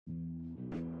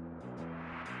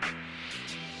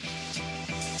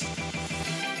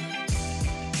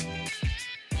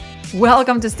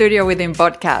Welcome to Studio Within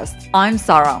Podcast. I'm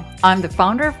Sarah. I'm the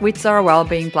founder of With Sarah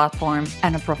Wellbeing Platform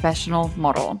and a professional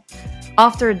model.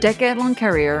 After a decade-long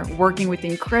career working with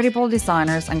incredible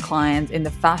designers and clients in the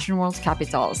fashion world's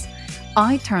capitals,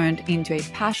 I turned into a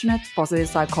passionate positive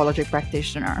psychology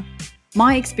practitioner.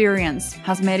 My experience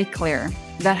has made it clear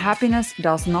that happiness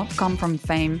does not come from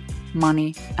fame,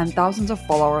 money, and thousands of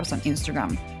followers on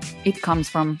Instagram. It comes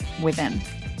from within.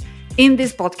 In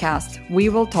this podcast, we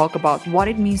will talk about what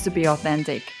it means to be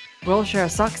authentic. We'll share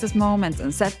success moments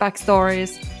and setback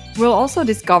stories. We'll also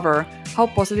discover how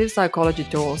positive psychology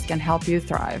tools can help you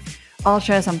thrive. I'll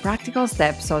share some practical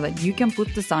steps so that you can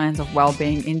put the science of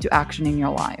well-being into action in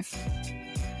your life.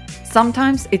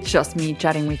 Sometimes it's just me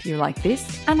chatting with you like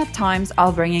this, and at times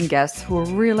I'll bring in guests who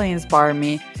really inspire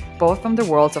me, both from the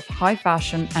worlds of high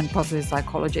fashion and positive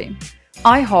psychology.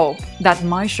 I hope that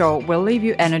my show will leave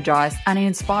you energized and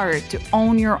inspired to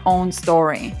own your own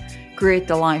story, create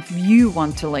the life you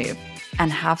want to live,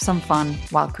 and have some fun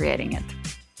while creating it.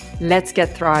 Let's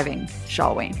get thriving,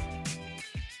 shall we?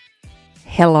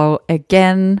 Hello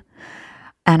again,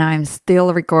 and I'm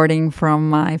still recording from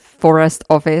my forest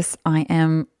office. I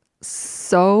am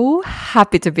so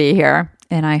happy to be here,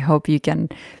 and I hope you can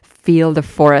feel the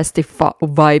foresty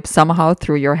vibe somehow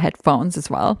through your headphones as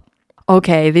well.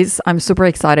 Okay, I'm super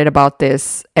excited about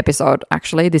this episode,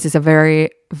 actually. This is a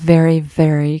very, very,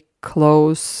 very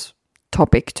close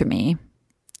topic to me.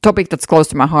 Topic that's close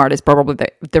to my heart is probably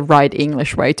the right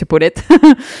English way to put it.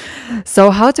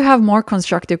 So how to have more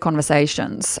constructive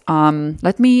conversations.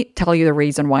 Let me tell you the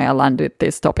reason why I landed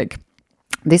this topic.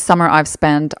 This summer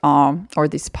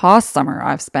this past summer,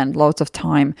 I've spent loads of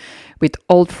time with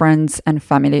old friends and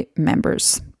family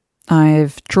members.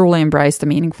 I've truly embraced the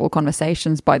meaningful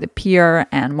conversations by the peer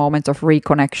and moments of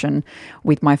reconnection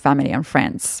with my family and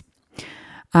friends.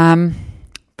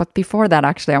 But before that,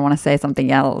 actually, I want to say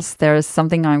something else. There's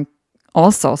something I'm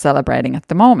also celebrating at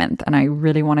the moment, and I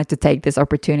really wanted to take this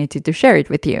opportunity to share it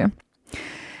with you.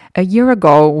 A year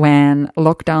ago, when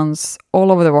lockdowns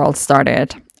all over the world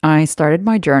started, I started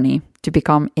my journey to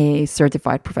become a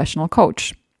certified professional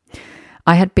coach.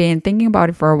 I had been thinking about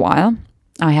it for a while.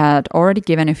 I had already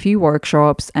given a few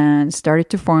workshops and started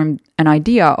to form an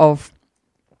idea of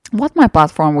what my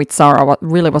platform with Sarah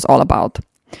really was all about.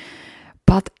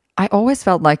 But I always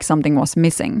felt like something was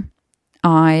missing.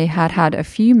 I had a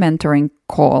few mentoring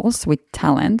calls with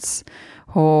talents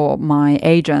who my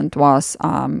agent was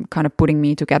kind of putting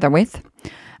me together with.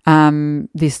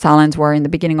 These talents were in the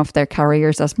beginning of their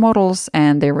careers as models,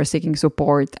 and they were seeking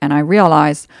support. And I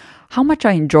realized how much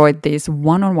I enjoyed this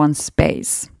one-on-one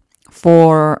space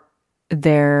for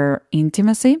their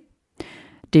intimacy,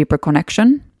 deeper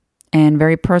connection, and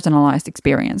very personalized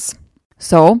experience.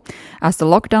 So, as the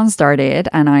lockdown started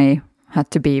and I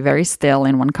had to be very still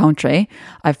in one country,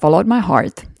 I followed my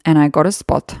heart and I got a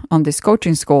spot on this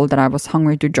coaching school that I was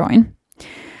hungry to join.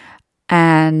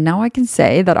 And now I can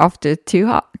say that after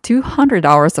 200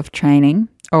 hours of training,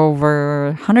 over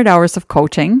 100 hours of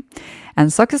coaching,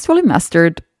 and successfully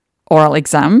mastered oral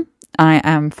exam, I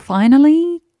am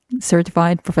finally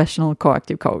certified professional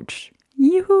coactive coach.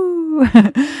 Yoo-hoo!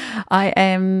 I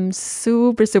am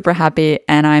super, super happy,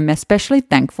 and I'm especially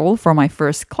thankful for my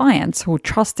first clients who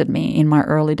trusted me in my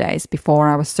early days before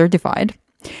I was certified.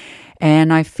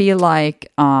 And I feel like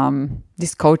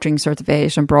this coaching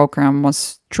certification program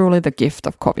was truly the gift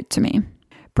of COVID to me.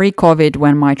 Pre-COVID,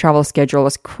 when my travel schedule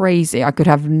was crazy, I could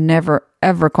have never,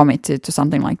 ever committed to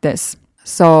something like this.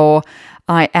 So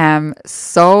I am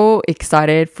so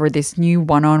excited for this new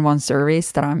one-on-one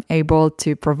service that I'm able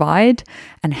to provide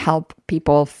and help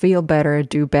people feel better,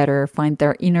 do better, find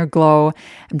their inner glow,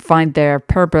 and find their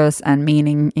purpose and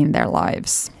meaning in their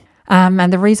lives.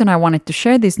 And the reason I wanted to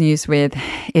share this news with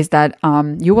is that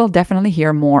you will definitely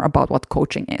hear more about what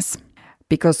coaching is.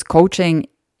 Because coaching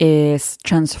is a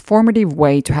transformative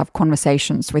way to have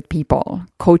conversations with people.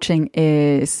 Coaching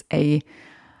is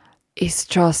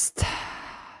just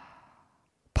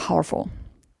powerful.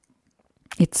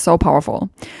 It's so powerful.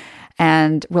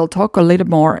 And we'll talk a little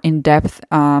more in depth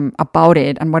about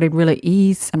it and what it really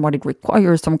is and what it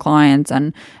requires from clients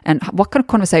and what kind of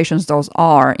conversations those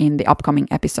are in the upcoming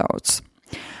episodes.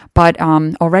 But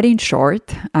already in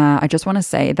short, I just want to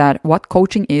say that what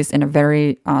coaching is in a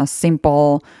very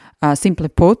simply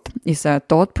put, is a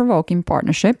thought-provoking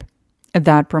partnership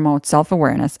that promotes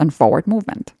self-awareness and forward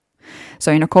movement.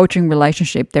 So in a coaching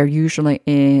relationship, there usually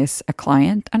is a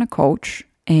client and a coach,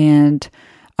 and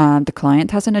the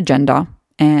client has an agenda,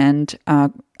 and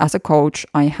as a coach,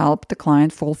 I help the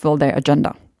client fulfill their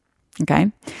agenda.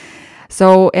 Okay?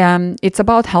 So it's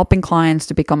about helping clients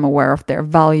to become aware of their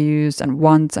values and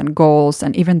wants and goals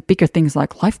and even bigger things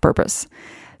like life purpose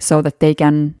so that they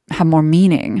can have more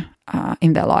meaning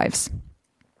in their lives.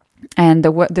 And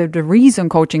the reason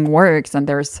coaching works, and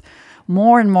there's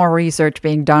more and more research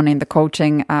being done in the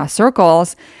coaching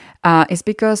circles, is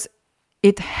because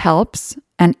it helps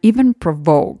and even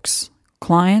provokes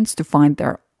clients to find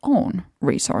their own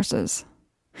resources.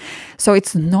 So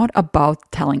it's not about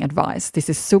telling advice. This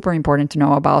is super important to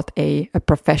know about a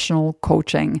professional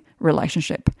coaching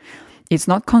relationship. It's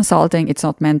not consulting, it's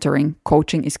not mentoring.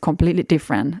 Coaching is completely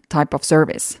different type of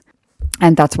service.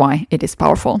 And that's why it is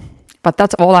powerful. But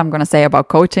that's all I'm going to say about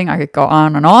coaching. I could go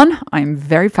on and on. I'm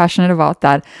very passionate about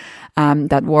that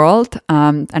world.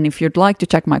 And if you'd like to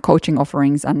check my coaching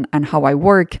offerings and how I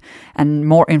work and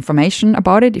more information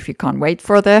about it, if you can't wait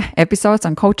for the episodes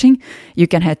on coaching, you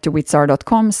can head to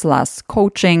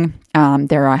witsar.com/coaching.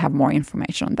 There I have more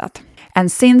information on that. And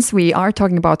since we are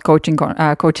talking about coaching,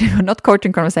 not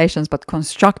coaching conversations, but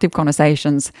constructive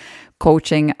conversations,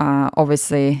 coaching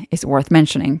obviously is worth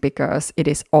mentioning because it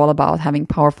is all about having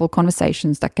powerful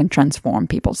conversations that can transform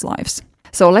people's lives.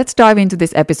 So let's dive into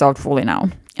this episode fully now.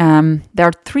 There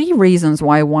are 3 reasons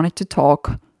why I wanted to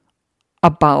talk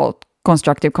about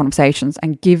constructive conversations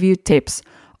and give you tips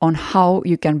on how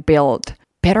you can build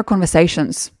better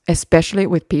conversations, especially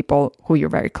with people who you're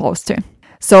very close to.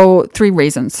 So 3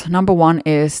 reasons. Number 1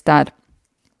 is that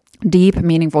deep,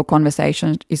 meaningful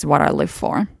conversation is what I live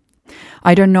for.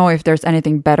 I don't know if there's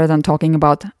anything better than talking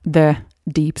about the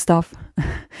deep stuff.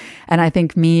 And I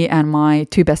think me and my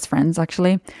 2 best friends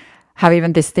actually have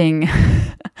even this thing.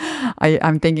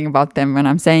 I'm thinking about them when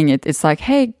I'm saying it. It's like,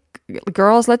 hey,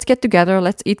 girls, let's get together.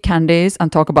 Let's eat candies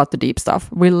and talk about the deep stuff.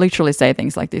 We literally say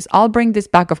things like this. I'll bring this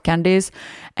bag of candies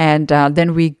and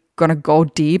then we're going to go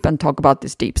deep and talk about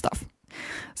this deep stuff.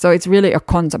 So it's really a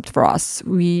concept for us.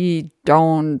 We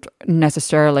don't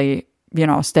necessarily,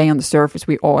 stay on the surface.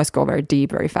 We always go very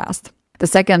deep, very fast. The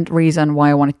second reason why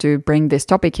I wanted to bring this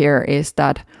topic here is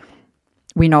that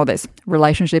we know this.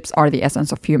 Relationships are the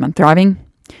essence of human thriving.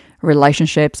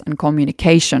 Relationships and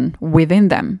communication within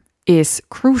them is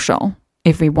crucial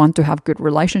if we want to have good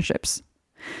relationships.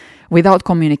 Without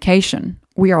communication,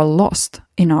 we are lost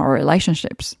in our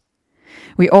relationships.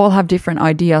 We all have different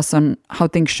ideas on how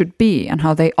things should be and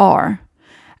how they are.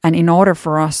 And in order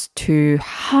for us to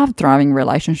have thriving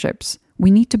relationships,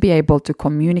 we need to be able to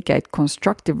communicate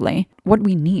constructively what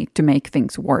we need to make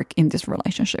things work in this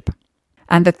relationship.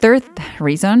 And the third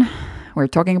reason we're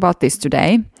talking about this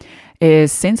today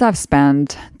is since I've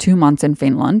spent 2 months in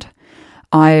Finland,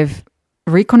 I've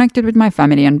reconnected with my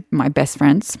family and my best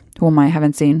friends, whom I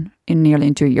haven't seen in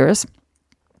nearly 2 years.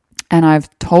 And I've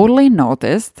totally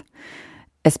noticed,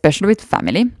 especially with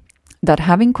family, that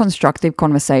having constructive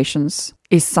conversations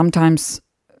is sometimes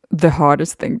the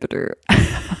hardest thing to do.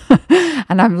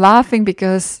 And I'm laughing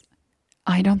because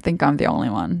I don't think I'm the only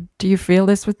one. Do you feel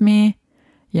this with me?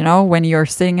 When you're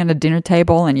sitting at a dinner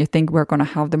table and you think we're going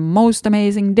to have the most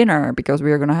amazing dinner because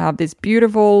we're going to have these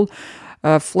beautiful,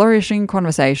 flourishing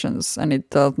conversations, and it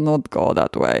does not go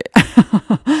that way.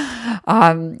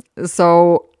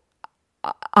 So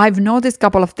I've noticed a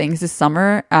couple of things this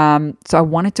summer. So I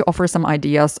wanted to offer some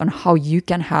ideas on how you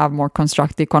can have more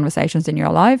constructive conversations in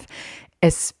your life,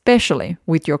 especially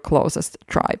with your closest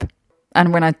tribe.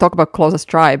 And when I talk about closest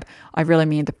tribe, I really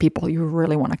mean the people you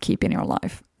really want to keep in your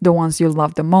life. The ones you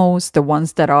love the most, the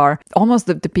ones that are almost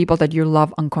the people that you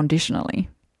love unconditionally.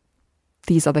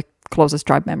 These are the closest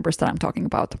tribe members that I'm talking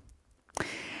about.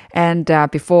 And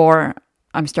before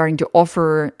I'm starting to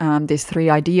offer these 3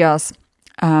 ideas,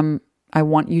 I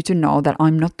want you to know that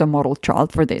I'm not the model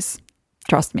child for this.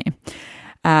 Trust me.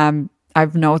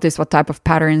 I've noticed what type of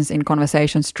patterns in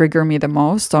conversations trigger me the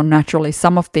most. So naturally,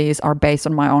 some of these are based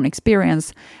on my own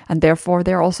experience, and therefore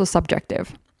they're also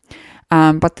subjective.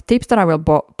 But the tips that I will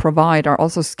provide are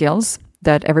also skills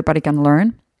that everybody can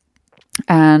learn.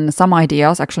 And some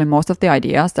ideas, actually most of the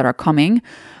ideas that are coming,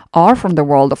 are from the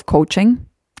world of coaching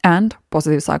and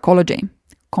positive psychology,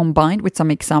 combined with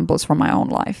some examples from my own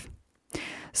life.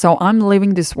 So I'm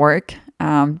living this work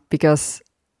because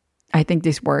I think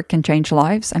this work can change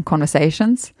lives and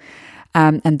conversations.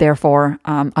 And therefore,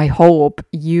 I hope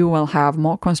you will have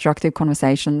more constructive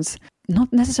conversations,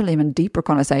 not necessarily even deeper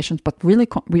conversations, but really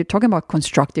we're talking about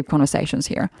constructive conversations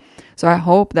here. So I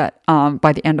hope that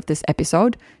by the end of this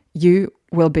episode, you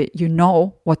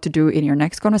know what to do in your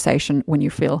next conversation when you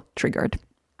feel triggered.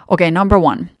 Okay, number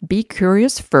 1, be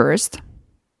curious first,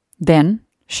 then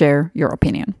share your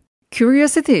opinion.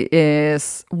 Curiosity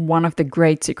is one of the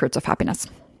great secrets of happiness.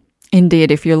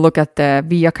 Indeed, if you look at the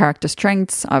VIA character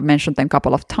strengths, I've mentioned them a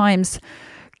couple of times,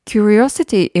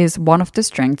 Curiosity is one of the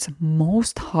strengths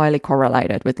most highly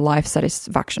correlated with life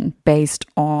satisfaction based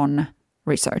on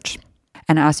research.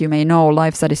 And as you may know,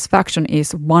 life satisfaction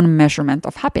is one measurement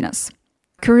of happiness.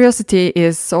 Curiosity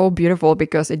is so beautiful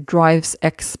because it drives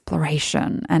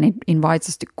exploration and it invites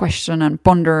us to question and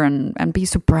ponder and be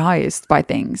surprised by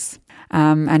things.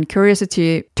 And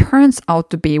curiosity turns out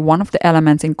to be one of the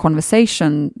elements in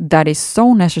conversation that is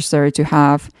so necessary to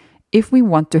have if we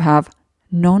want to have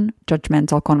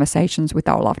non-judgmental conversations with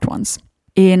our loved ones.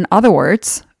 In other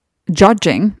words,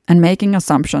 judging and making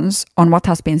assumptions on what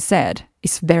has been said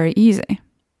is very easy.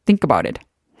 Think about it.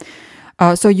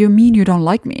 So you mean you don't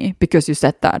like me because you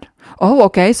said that? Oh,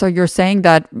 okay, so you're saying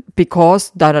that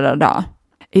because da-da-da-da.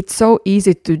 It's so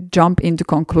easy to jump into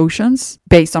conclusions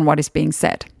based on what is being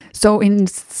said. So in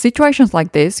situations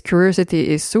like this, curiosity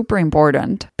is super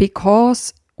important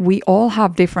because we all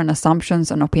have different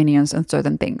assumptions and opinions on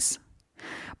certain things.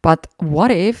 But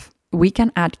what if we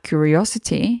can add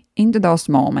curiosity into those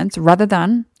moments rather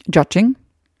than judging,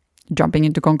 jumping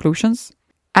into conclusions?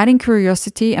 Adding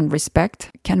curiosity and respect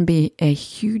can be a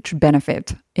huge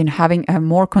benefit in having a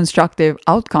more constructive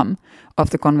outcome of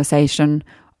the conversation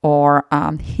or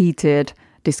heated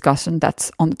discussion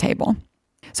that's on the table.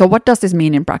 So what does this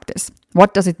mean in practice?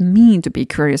 What does it mean to be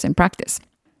curious in practice?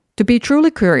 To be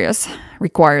truly curious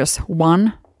requires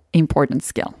one important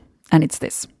skill, and it's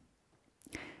this: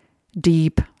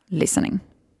 deep listening.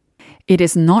 It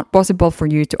is not possible for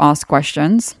you to ask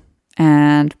questions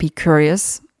and be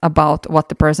curious about what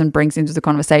the person brings into the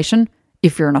conversation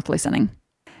if you're not listening.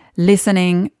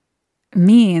 Listening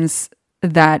means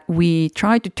that we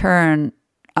try to turn,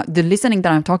 the listening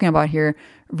that I'm talking about here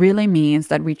really means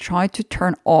that we try to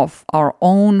turn off our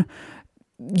own,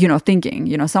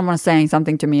 thinking. Someone's saying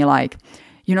something to me like,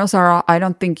 Sarah, I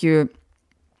don't think you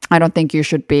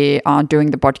should be doing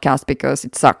the podcast because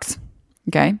it sucks.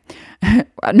 Okay.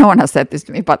 No one has said this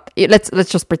to me, but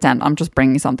let's just pretend I'm just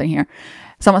bringing something here.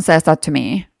 Someone says that to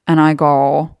me and I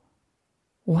go,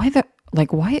 why the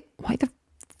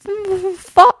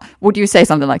fuck would you say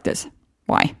something like this?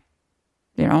 Why?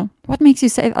 What makes you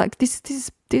say like this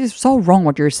is so wrong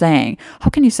what you're saying. How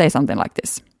can you say something like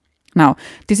this? Now,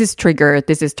 this is triggered.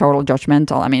 This is total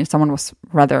judgmental. I mean, someone was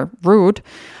rather rude,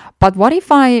 but what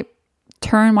if I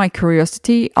turn my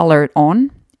curiosity alert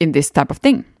on in this type of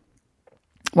thing?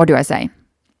 What do I say?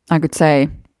 I could say,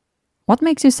 what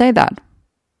makes you say that?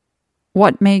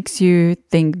 What makes you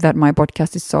think that my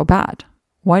podcast is so bad?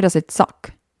 Why does it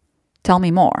suck? Tell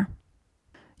me more.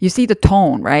 You see the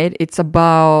tone, right? It's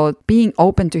about being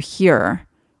open to hear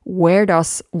where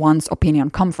does one's opinion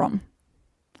come from.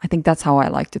 I think that's how I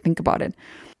like to think about it.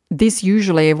 This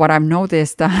usually, what I've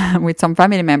noticed with some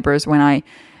family members, when I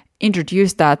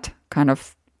introduce that kind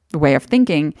of way of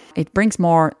thinking, it brings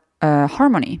more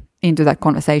harmony into that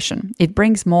conversation. It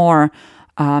brings more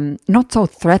not so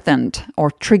threatened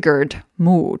or triggered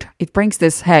mood. It brings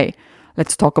this, hey,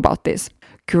 let's talk about this.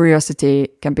 Curiosity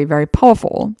can be very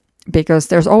powerful because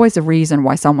there's always a reason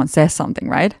why someone says something,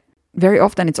 right? Very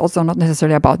often it's also not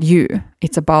necessarily about you.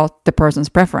 It's about the person's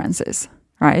preferences,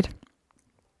 right?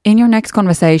 In your next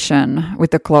conversation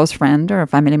with a close friend or a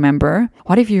family member,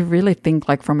 what if you really think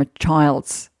like from a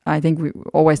child's? I think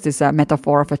this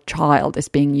metaphor of a child is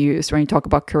being used when you talk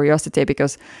about curiosity,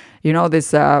 because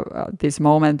this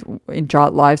moment in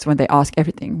child lives when they ask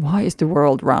everything: why is the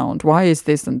world round? Why is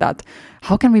this and that?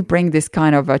 How can we bring this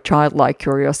kind of a childlike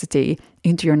curiosity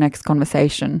into your next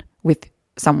conversation with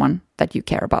someone that you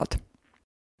care about?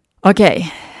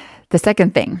 Okay, the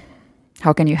second thing: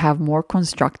 how can you have more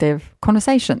constructive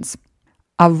conversations?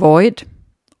 Avoid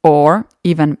or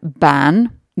even ban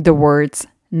the words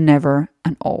never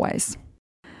and always.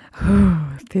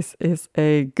 This is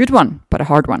a good one, but a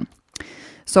hard one.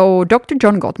 So Dr.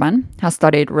 John Gottman has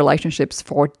studied relationships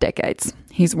for decades.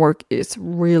 His work is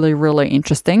really, really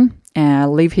interesting. I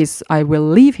will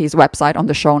leave his website on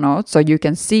the show notes so you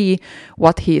can see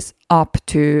what he's up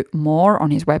to more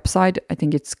on his website. I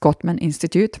think it's Gottman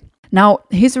Institute. Now,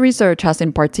 his research has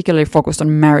in particular focused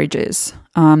on marriages.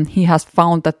 He has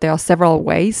found that there are several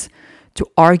ways to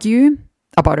argue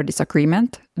about a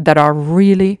disagreement that are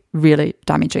really, really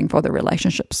damaging for the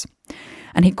relationships.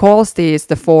 And he calls these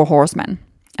the 4 horsemen.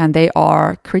 And they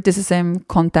are criticism,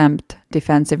 contempt,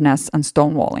 defensiveness, and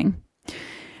stonewalling.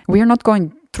 We are not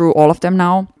going through all of them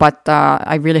now, but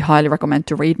I really highly recommend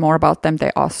to read more about them.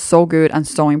 They are so good and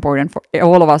so important for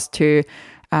all of us to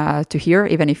hear,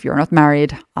 even if you're not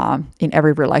married. In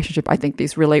every relationship, I think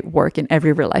these really work in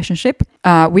every relationship.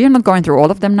 We are not going through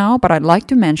all of them now, but I'd like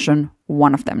to mention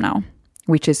one of them now,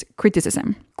 which is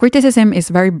criticism. Criticism is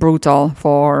very brutal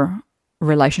for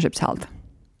relationships' health.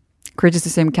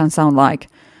 Criticism can sound like,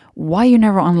 Why you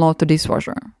never unload the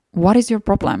dishwasher? What is your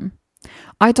problem?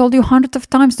 I told you hundreds of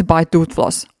times to buy tooth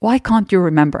floss. Why can't you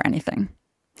remember anything?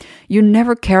 You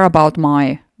never care about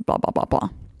my blah, blah, blah, blah.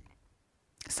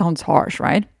 Sounds harsh,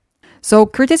 right? So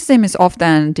criticism is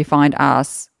often defined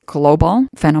as global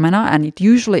phenomena, and it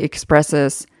usually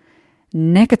expresses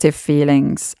negative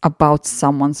feelings about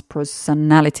someone's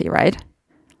personality, right?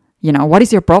 What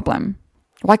is your problem?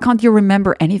 Why can't you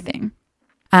remember anything?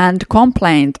 And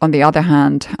complaint, on the other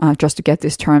hand, just to get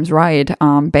these terms right,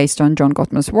 based on John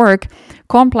Gottman's work,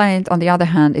 complaint, on the other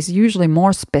hand, is usually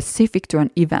more specific to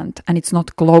an event and it's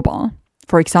not global.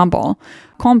 For example,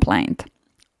 complaint.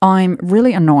 I'm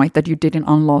really annoyed that you didn't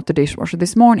unload the dishwasher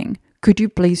this morning. Could you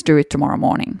please do it tomorrow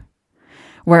morning?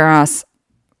 Whereas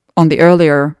on the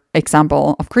earlier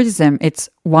example of criticism, it's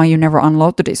why you never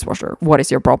unload the dishwasher. What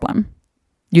is your problem?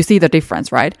 You see the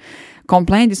difference, right?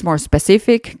 Complaint is more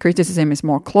specific, criticism is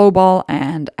more global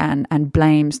and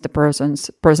blames the person's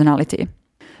personality.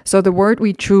 So the word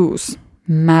we choose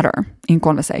matter in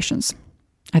conversations.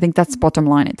 I think that's bottom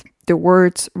line it. The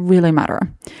words really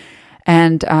matter.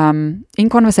 And in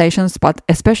conversations, but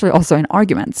especially also in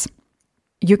arguments,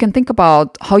 you can think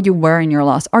about how you were in your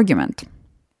last argument.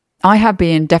 I have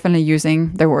been definitely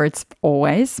using the words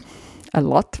always a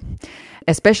lot,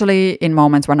 especially in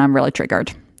moments when I'm really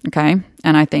triggered. Okay.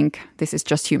 And I think this is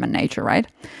just human nature, right?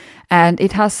 And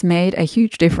it has made a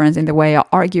huge difference in the way I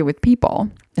argue with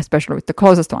people, especially with the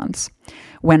closest ones,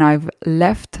 when I've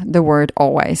left the word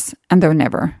always and they're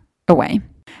never away.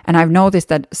 And I've noticed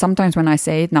that sometimes when I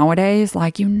say it nowadays,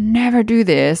 like, you never do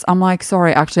this, I'm like,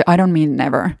 sorry, actually, I don't mean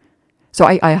never. So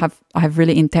I have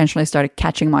really intentionally started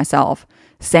catching myself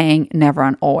saying never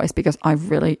and always because I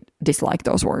really dislike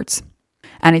those words.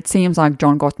 And it seems like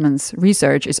John Gottman's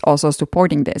research is also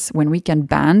supporting this. When we can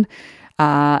ban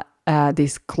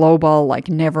these global, like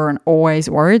never and always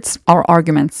words, our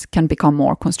arguments can become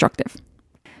more constructive.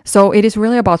 So it is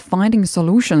really about finding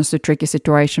solutions to tricky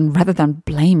situations rather than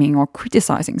blaming or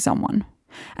criticizing someone.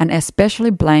 And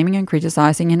especially blaming and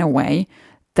criticizing in a way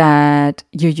that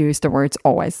you use the words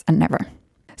always and never.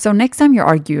 So next time you're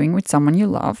arguing with someone you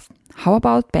love, how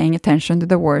about paying attention to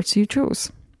the words you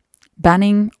choose?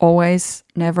 Banning always,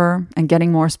 never, and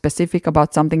getting more specific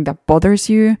about something that bothers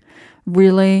you,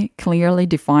 really clearly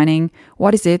defining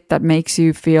what is it that makes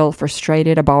you feel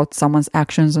frustrated about someone's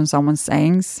actions and someone's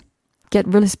sayings. Get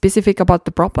really specific about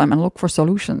the problem and look for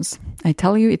solutions. I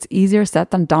tell you, it's easier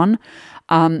said than done,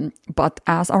 but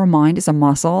as our mind is a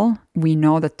muscle, we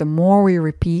know that the more we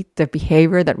repeat the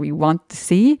behavior that we want to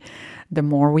see, the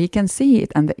more we can see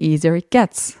it and the easier it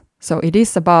gets. So it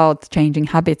is about changing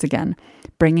habits again,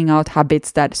 bringing out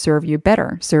habits that serve you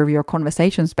better, serve your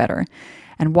conversations better.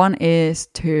 And one is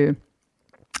to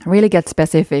really get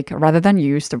specific rather than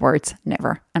use the words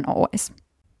never and always.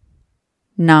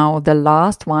 Now, the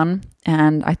last one,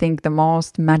 and I think the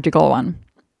most magical one.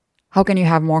 How can you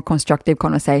have more constructive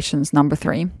conversations? Number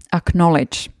 3,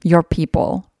 acknowledge your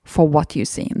people for what you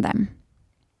see in them.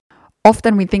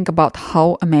 Often we think about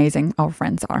how amazing our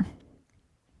friends are.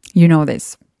 You know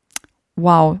this.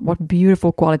 Wow, what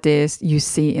beautiful qualities you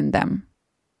see in them.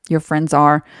 Your friends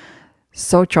are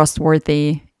so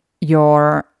trustworthy.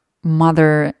 Your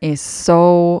mother is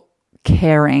so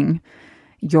caring.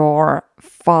 Your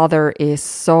father is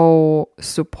so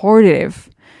supportive.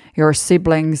 Your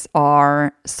siblings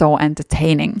are so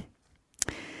entertaining.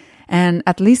 And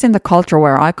at least in the culture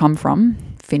where I come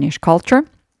from, Finnish culture,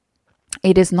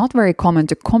 it is not very common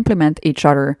to compliment each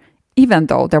other, even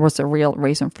though there was a real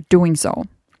reason for doing so.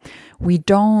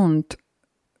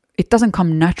 It doesn't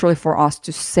come naturally for us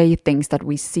to say things that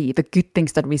we see, the good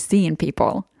things that we see in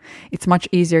people. It's much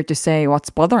easier to say what's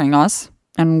bothering us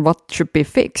and what should be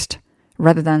fixed,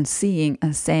 rather than seeing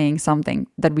and saying something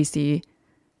that we see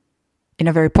in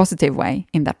a very positive way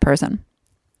in that person.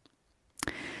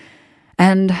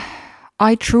 And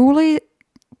I truly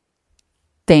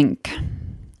think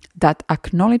that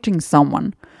acknowledging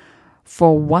someone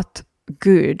for what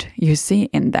good you see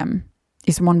in them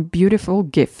is one beautiful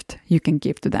gift you can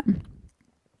give to them.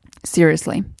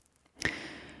 Seriously.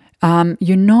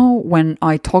 When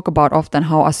I talk about often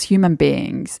how as human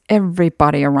beings,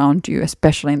 everybody around you,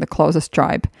 especially in the closest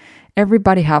tribe,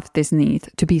 everybody have this need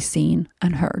to be seen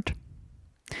and heard.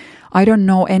 I don't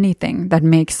know anything that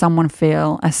makes someone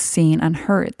feel as seen and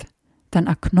heard than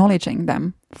acknowledging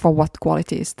them for what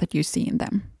qualities that you see in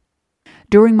them.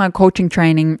 During my coaching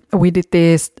training, we did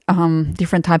these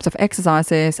different types of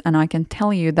exercises, and I can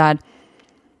tell you that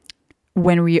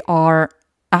when we are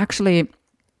actually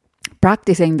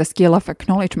practicing the skill of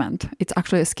acknowledgement, it's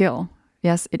actually a skill.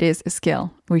 Yes, it is a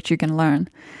skill which you can learn.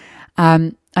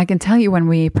 I can tell you when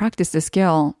we practice the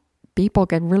skill, people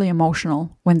get really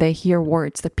emotional when they hear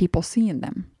words that people see in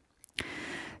them.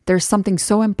 There's something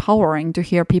so empowering to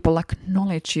hear people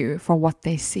acknowledge you for what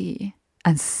they see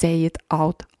and say it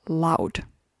out loud.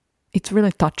 It's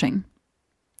really touching.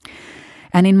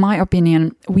 And in my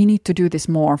opinion, we need to do this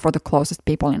more for the closest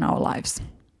people in our lives.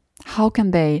 How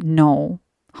can they know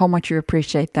how much you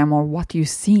appreciate them or what you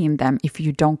see in them if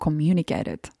you don't communicate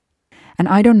it? And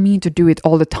I don't mean to do it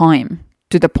all the time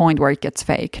to the point where it gets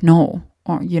fake. No.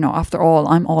 Or, after all,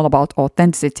 I'm all about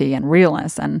authenticity and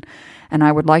realness. And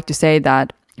I would like to say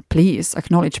that please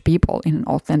acknowledge people in an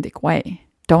authentic way.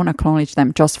 Don't acknowledge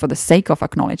them just for the sake of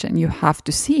acknowledging. You have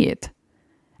to see it.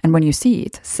 And when you see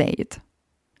it, say it.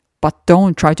 But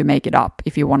don't try to make it up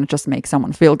if you want to just make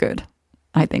someone feel good.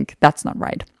 I think that's not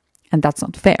right. And that's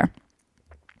not fair.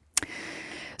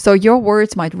 So your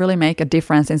words might really make a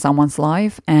difference in someone's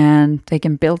life, and they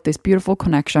can build this beautiful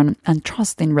connection and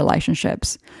trust in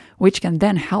relationships, which can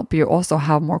then help you also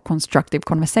have more constructive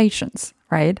conversations,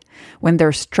 right? When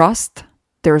there's trust,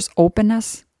 there's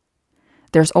openness.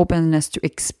 There's openness to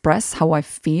express how I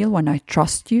feel when I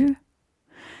trust you.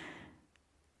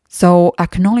 So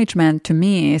acknowledgement to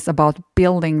me is about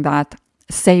building that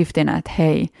safety net.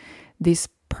 Hey, this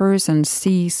person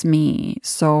sees me,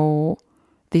 so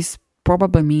this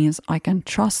probably means I can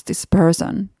trust this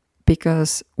person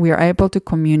because we are able to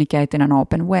communicate in an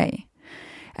open way.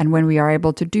 And when we are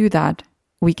able to do that,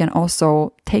 we can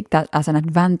also take that as an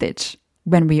advantage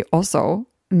when we also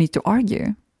need to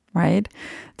argue, right?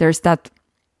 There's that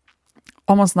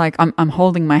almost like I'm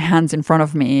holding my hands in front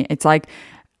of me. It's like,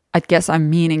 I guess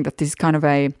I'm meaning that this is kind of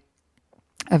a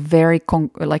very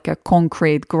like a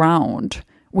concrete ground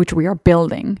which we are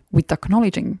building with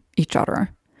acknowledging each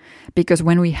other. Because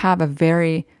when we have a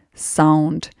very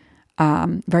sound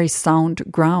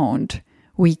ground,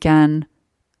 we can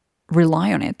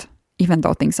rely on it, even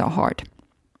though things are hard.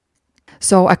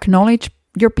 So acknowledge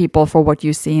your people for what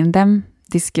you see in them.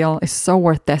 This skill is so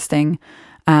worth testing,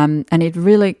 and it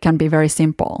really can be very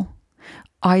simple.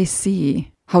 I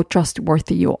see how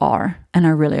trustworthy you are, and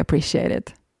I really appreciate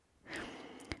it.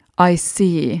 I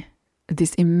see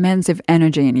this immense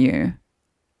energy in you,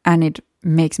 and it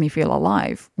makes me feel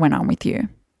alive when I'm with you.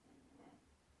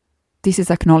 This is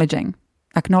acknowledging.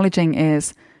 Acknowledging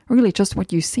is really just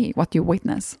what you see, what you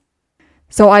witness.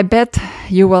 So I bet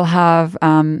you will have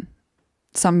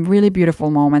some really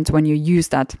beautiful moments when you use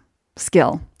that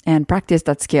skill and practice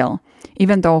that skill,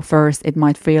 even though first it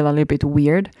might feel a little bit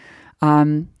weird,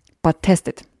 but test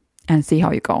it and see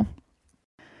how you go.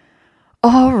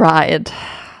 All right.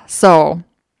 So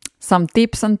some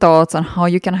tips and thoughts on how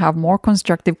you can have more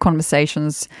constructive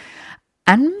conversations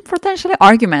and potentially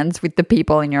arguments with the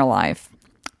people in your life.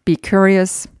 Be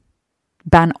curious,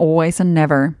 ban always and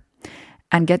never,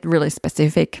 and get really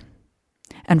specific.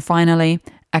 And finally,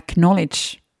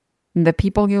 acknowledge the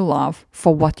people you love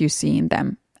for what you see in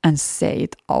them and say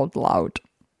it out loud.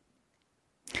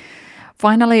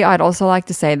 Finally, I'd also like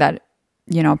to say that,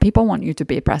 people want you to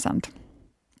be present.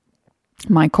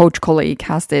 My coach colleague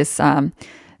has this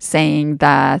saying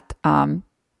that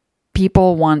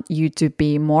people want you to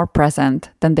be more present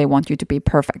than they want you to be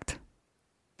perfect.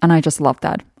 And I just love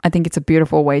that. I think it's a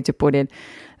beautiful way to put it,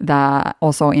 that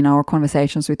also in our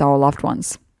conversations with our loved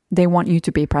ones, they want you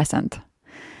to be present.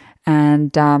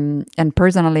 And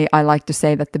personally, I like to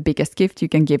say that the biggest gift you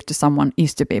can give to someone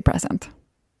is to be present.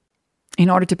 In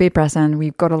order to be present,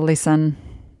 we've got to listen,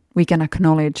 we can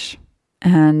acknowledge,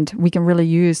 and we can really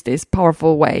use these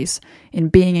powerful ways in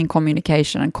being in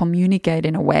communication and communicate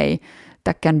in a way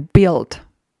that can build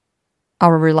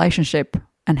our relationship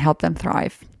and help them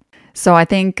thrive. So I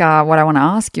think what I want to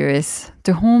ask you is,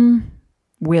 to whom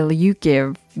will you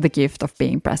give the gift of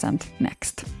being present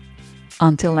next?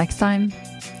 Until next time,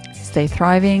 stay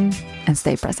thriving and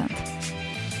stay present.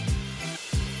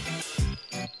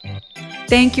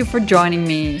 Thank you for joining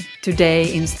me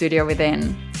today in Studio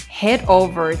Within. Head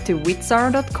over to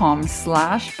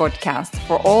witsara.com/podcast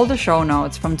for all the show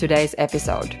notes from today's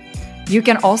episode. You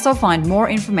can also find more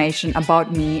information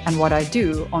about me and what I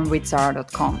do on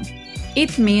witsara.com.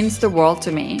 It means the world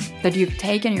to me that you've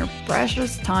taken your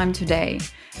precious time today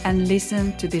and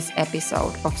listened to this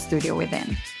episode of Studio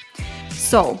Within.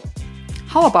 So,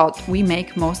 how about we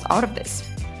make most out of this?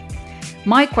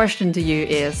 My question to you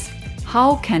is,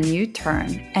 how can you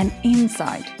turn an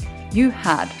insight you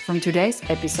had from today's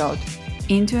episode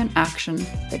into an action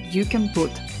that you can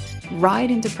put right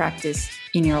into practice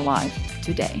in your life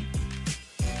today?